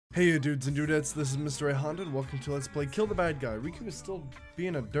Hey you dudes and dudettes, this is MrRayhonda and welcome to Let's Play Kill the Bad Guy. Riku is still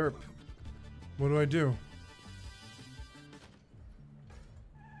being a derp. What do I do?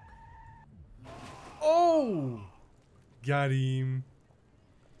 Oh! Got him.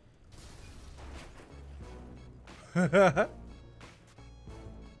 That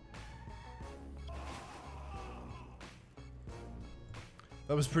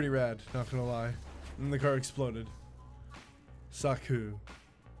was pretty rad, not gonna lie. And the car exploded. Saku.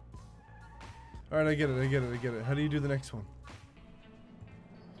 Alright, I get it. How do you do the next one?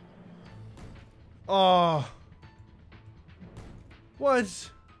 Oh. What?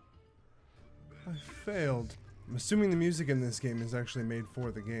 I failed. I'm assuming the music in this game is actually made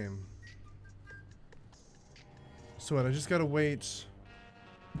for the game. So what, I just gotta wait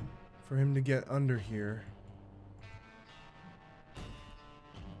for him to get under here.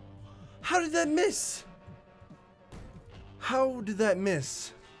 How did that miss? How did that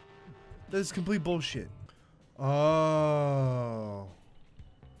miss? That is complete bullshit. Oh.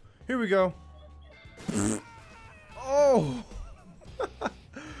 Here we go. Oh.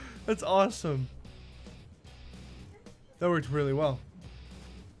 That's awesome. That worked really well.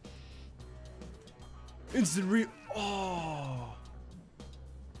 Instant Oh.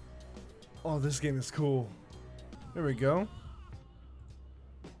 Oh, this game is cool. There we go.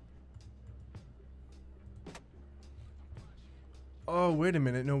 Oh, wait a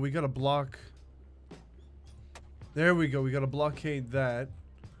minute. No, we gotta block. There we go. We gotta blockade that.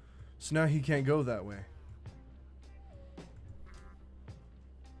 So now he can't go that way.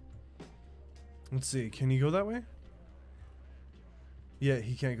 Let's see. Can he go that way? Yeah,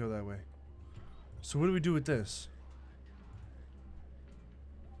 he can't go that way. So what do we do with this?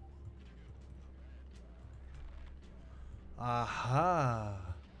 Aha.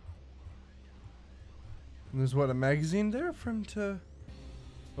 And there's what, a magazine there for him to...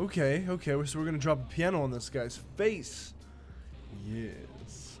 Okay, so we're gonna drop a piano on this guy's face.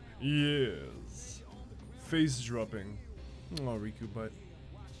 Yes. Yes. Face dropping. Oh, Riku, but...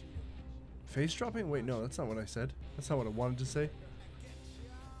 Face dropping? Wait, no, that's not what I said. That's not what I wanted to say.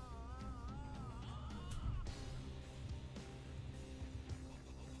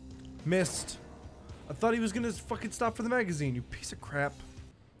 Missed. I thought he was gonna fucking stop for the magazine, you piece of crap.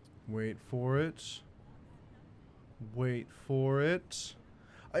 Wait for it. Wait for it.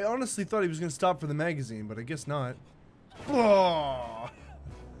 I honestly thought he was gonna stop for the magazine, but I guess not. Oh,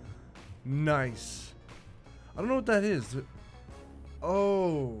 nice. I don't know what that is.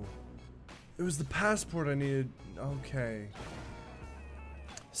 Oh, it was the passport I needed. Okay.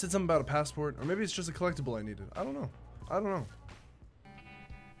 Said something about a passport, or maybe it's just a collectible I needed. I don't know. Am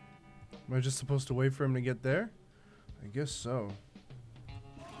I just supposed to wait for him to get there? I guess so.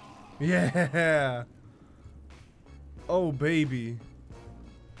 Yeah. Oh, baby.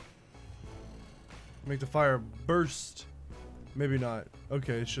 Make the fire burst. Maybe not.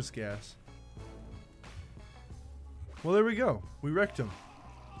 Okay, it's just gas. Well, there we go. We wrecked him.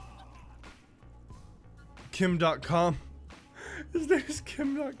 Kim.com. His name is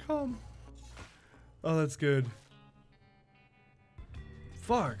Kim.com. Oh, that's good.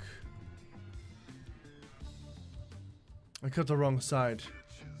 Fuck. I cut the wrong side.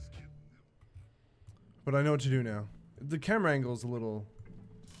 But I know what to do now. The camera angle is a little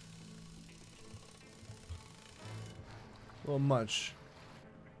much.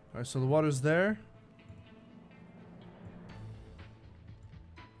 Alright, so the water's there.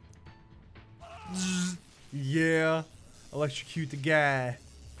 Yeah. Electrocute the guy.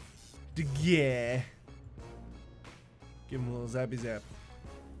 The guy. Give him a little zappy zap.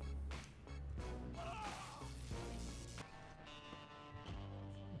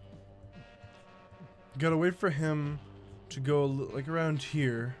 Gotta wait for him to go like around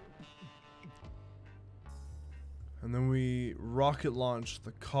here. And then we rocket launch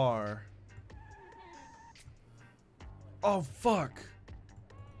the car. Oh, fuck.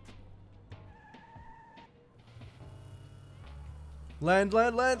 Land.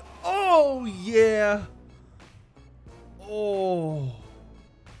 Oh, yeah. Oh.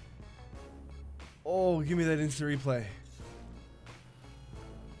 Oh, give me that instant replay.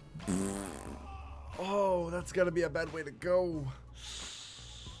 Oh, that's gotta be a bad way to go.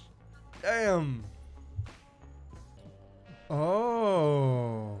 Damn.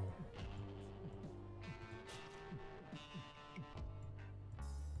 Oh.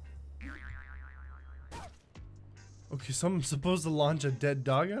 Okay, so I'm supposed to launch a dead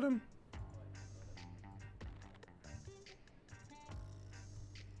dog at him?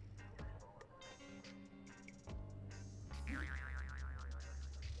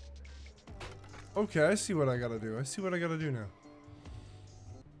 Okay, I see what I gotta do. I see what I gotta do now.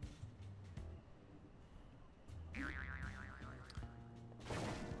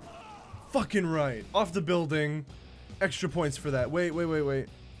 fucking right. Off the building. Extra points for that. Wait.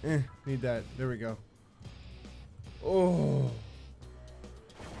 Need that. There we go. Oh.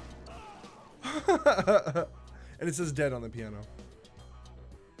 And it says dead on the piano.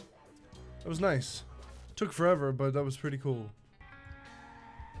 That was nice. Took forever, but that was pretty cool.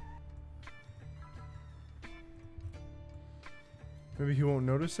 Maybe he won't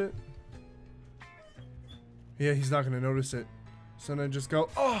notice it? Yeah, he's not gonna notice it. So then I just go,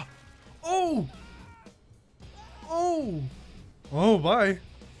 oh! Oh! Oh! Oh, bye.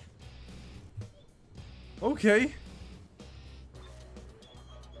 Okay.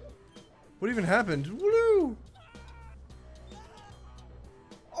 What even happened? Woo!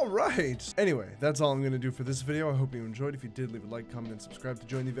 Alright. Anyway, that's all I'm going to do for this video. I hope you enjoyed. If you did, leave a like, comment, and subscribe to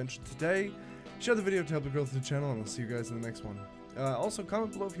join the adventure today. Share the video to help the growth of the channel, and I'll see you guys in the next one. Also,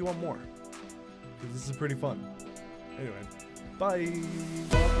 comment below if you want more, because this is pretty fun. Anyway, bye!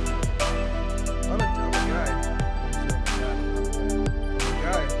 I'm a guy.